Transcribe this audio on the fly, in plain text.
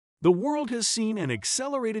The world has seen an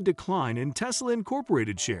accelerated decline in Tesla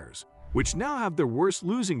Incorporated shares, which now have their worst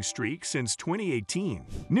losing streak since 2018.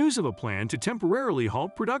 News of a plan to temporarily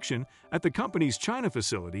halt production at the company's China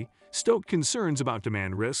facility stoked concerns about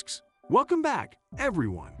demand risks. Welcome back,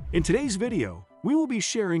 everyone! In today's video, we will be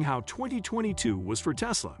sharing how 2022 was for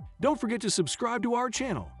Tesla. Don't forget to subscribe to our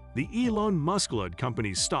channel. The Elon Musk-led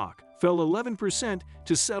company's stock fell 11%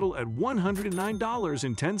 to settle at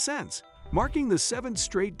 $109.10, marking the seventh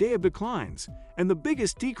straight day of declines and the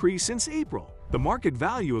biggest decrease since April. The market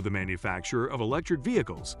value of the manufacturer of electric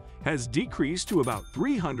vehicles has decreased to about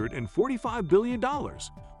 $345 billion,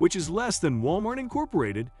 which is less than Walmart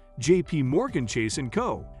Incorporated, JP Morgan Chase &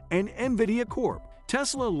 Co., and NVIDIA Corp.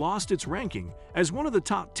 Tesla lost its ranking as one of the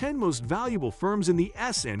top 10 most valuable firms in the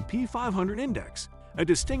S&P 500 index, a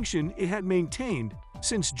distinction it had maintained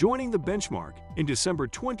since joining the benchmark in December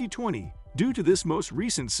 2020 due to this most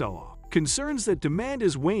recent sell-off. Concerns that demand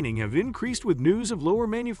is waning have increased with news of lower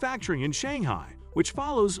manufacturing in Shanghai, which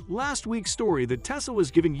follows last week's story that Tesla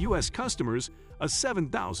was giving U.S. customers a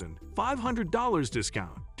 $7,500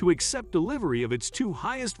 discount to accept delivery of its two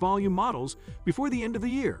highest volume models before the end of the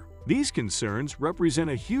year. These concerns represent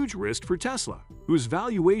a huge risk for Tesla, whose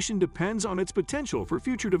valuation depends on its potential for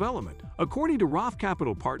future development. According to Roth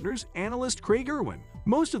Capital Partners analyst Craig Irwin,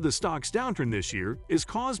 most of the stock's downturn this year is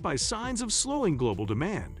caused by signs of slowing global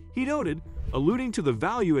demand. He noted, alluding to the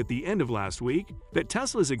value at the end of last week, that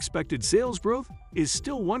Tesla's expected sales growth is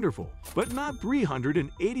still wonderful, but not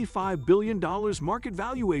 $385 billion market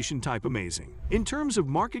valuation type amazing. In terms of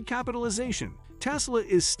market capitalization, Tesla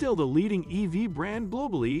is still the leading EV brand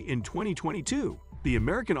globally in 2022. The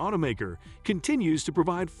American automaker continues to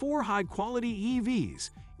provide four high-quality EVs,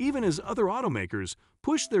 even as other automakers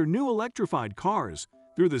push their new electrified cars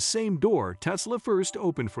through the same door Tesla first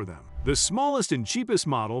opened for them. The smallest and cheapest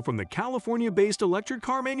model from the California-based electric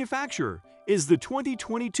car manufacturer is the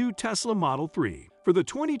 2022 Tesla Model 3. For the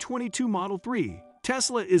 2022 Model 3,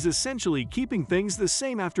 Tesla is essentially keeping things the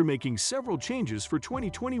same after making several changes for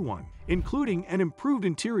 2021, including an improved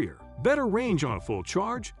interior, better range on a full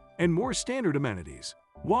charge, and more standard amenities.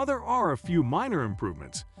 While there are a few minor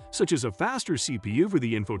improvements, such as a faster CPU for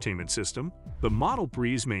the infotainment system, the Model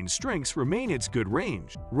 3's main strengths remain its good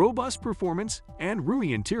range, robust performance, and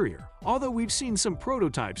roomy interior. Although we've seen some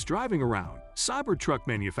prototypes driving around, Cybertruck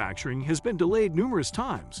manufacturing has been delayed numerous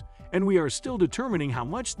times, and we are still determining how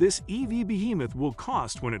much this EV behemoth will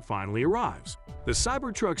cost when it finally arrives. The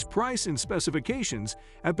Cybertruck's price and specifications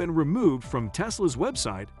have been removed from Tesla's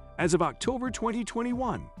website as of October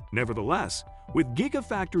 2021. Nevertheless, with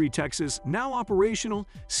Gigafactory Texas now operational,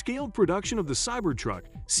 scaled production of the Cybertruck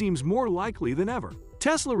seems more likely than ever.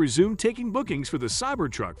 Tesla resumed taking bookings for the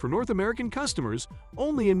Cybertruck for North American customers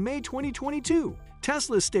only in May 2022.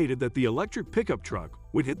 Tesla stated that the electric pickup truck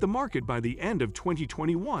would hit the market by the end of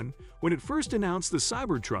 2021 when it first announced the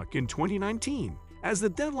Cybertruck in 2019. As the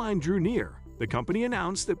deadline drew near, the company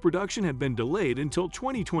announced that production had been delayed until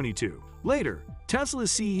 2022. Later,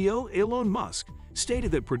 Tesla's CEO Elon Musk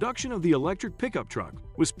stated that production of the electric pickup truck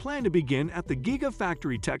was planned to begin at the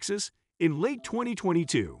Gigafactory Texas in late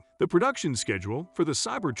 2022. The production schedule for the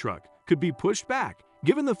Cybertruck could be pushed back,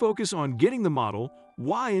 given the focus on getting the Model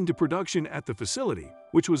Y into production at the facility,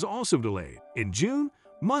 which was also delayed. In June,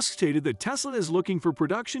 Musk stated that Tesla is looking for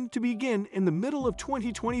production to begin in the middle of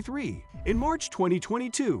 2023. In March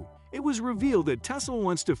 2022, it was revealed that Tesla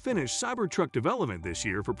wants to finish Cybertruck development this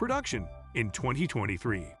year for production in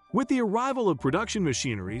 2023. With the arrival of production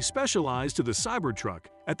machinery specialized to the Cybertruck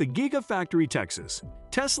at the Gigafactory Texas,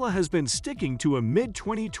 Tesla has been sticking to a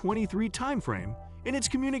mid-2023 timeframe in its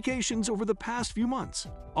communications over the past few months.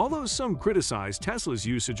 Although some criticize Tesla's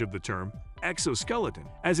usage of the term exoskeleton,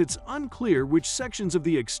 as it's unclear which sections of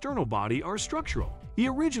the external body are structural. He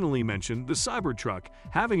originally mentioned the Cybertruck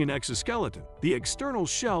having an exoskeleton. The external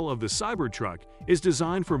shell of the Cybertruck is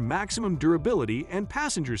designed for maximum durability and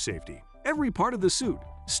passenger safety. Every part of the suit,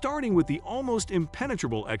 starting with the almost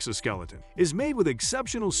impenetrable exoskeleton, is made with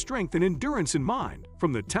exceptional strength and endurance in mind,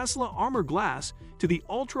 from the Tesla Armor Glass to the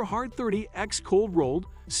Ultra Hard 30X cold-rolled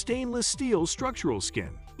stainless steel structural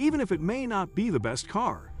skin. Even if it may not be the best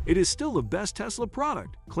car, it is still the best Tesla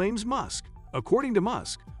product, claims Musk. According to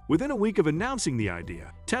Musk, within a week of announcing the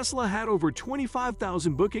idea, Tesla had over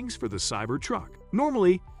 25,000 bookings for the Cybertruck.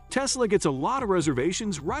 Normally, Tesla gets a lot of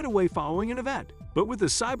reservations right away following an event, but with the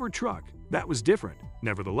Cybertruck, that was different.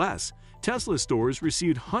 Nevertheless, Tesla stores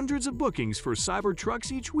received hundreds of bookings for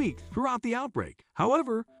Cybertrucks each week throughout the outbreak.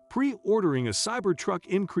 However, pre-ordering a Cybertruck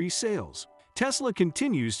increased sales. Tesla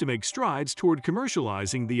continues to make strides toward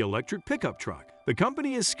commercializing the electric pickup truck. The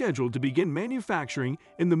company is scheduled to begin manufacturing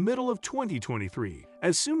in the middle of 2023,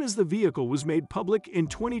 as soon as the vehicle was made public in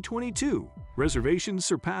 2022. Reservations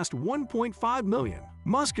surpassed 1.5 million.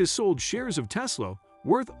 Musk has sold shares of Tesla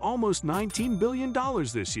worth almost $19 billion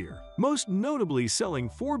this year, most notably selling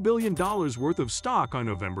 $4 billion worth of stock on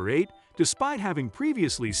November 8, despite having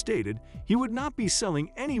previously stated he would not be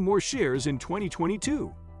selling any more shares in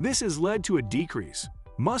 2022. This has led to a decrease.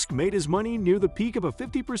 Musk made his money near the peak of a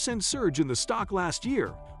 50% surge in the stock last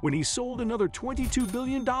year when he sold another $22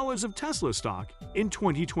 billion of Tesla stock in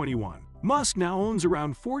 2021. Musk now owns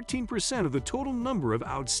around 14% of the total number of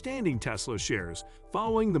outstanding Tesla shares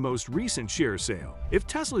following the most recent share sale. If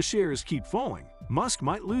Tesla shares keep falling, Musk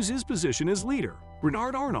might lose his position as leader.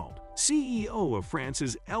 Bernard Arnault, CEO of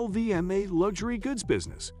France's LVMH luxury goods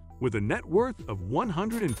business, with a net worth of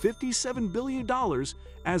 $157 billion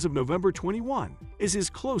as of November 21, is his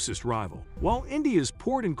closest rival, while India's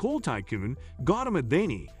port and coal tycoon Gautam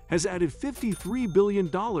Adani has added $53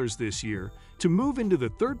 billion this year to move into the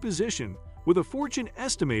third position with a fortune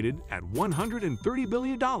estimated at $130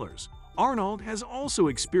 billion. Arnault has also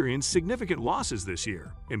experienced significant losses this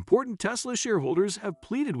year. Important Tesla shareholders have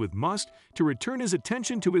pleaded with Musk to return his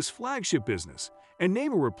attention to his flagship business and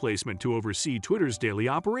name a replacement to oversee Twitter's daily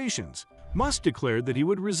operations. Musk declared that he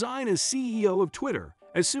would resign as CEO of Twitter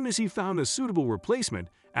as soon as he found a suitable replacement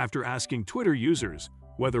after asking Twitter users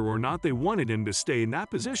whether or not they wanted him to stay in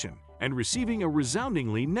that position and receiving a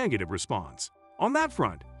resoundingly negative response. On that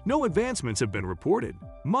front, no advancements have been reported.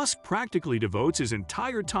 Musk practically devotes his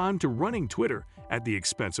entire time to running Twitter at the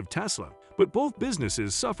expense of Tesla, but both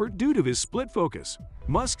businesses suffer due to his split focus.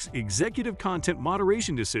 Musk's executive content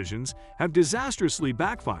moderation decisions have disastrously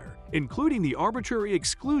backfired, including the arbitrary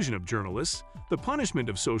exclusion of journalists, the punishment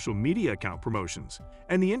of social media account promotions,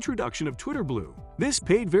 and the introduction of Twitter Blue. This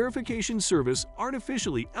paid verification service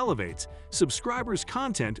artificially elevates subscribers'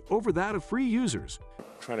 content over that of free users.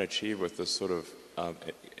 Trying to achieve with this sort of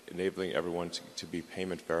enabling everyone to be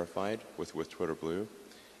payment verified with Twitter Blue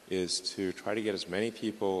is to try to get as many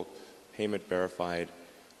people payment verified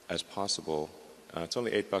as possible. It's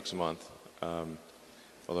only $8 a month,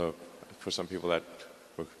 although for some people that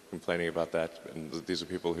were complaining about that, and these are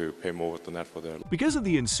people who pay more than that for their... Because of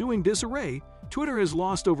the ensuing disarray, Twitter has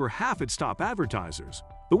lost over half its top advertisers.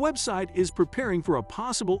 The website is preparing for a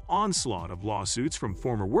possible onslaught of lawsuits from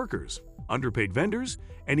former workers, underpaid vendors,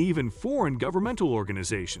 and even foreign governmental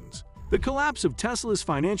organizations. The collapse of Tesla's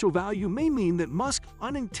financial value may mean that Musk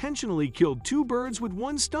unintentionally killed two birds with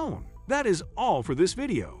one stone. That is all for this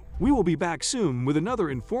video. We will be back soon with another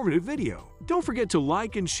informative video. Don't forget to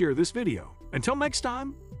like and share this video. Until next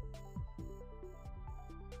time,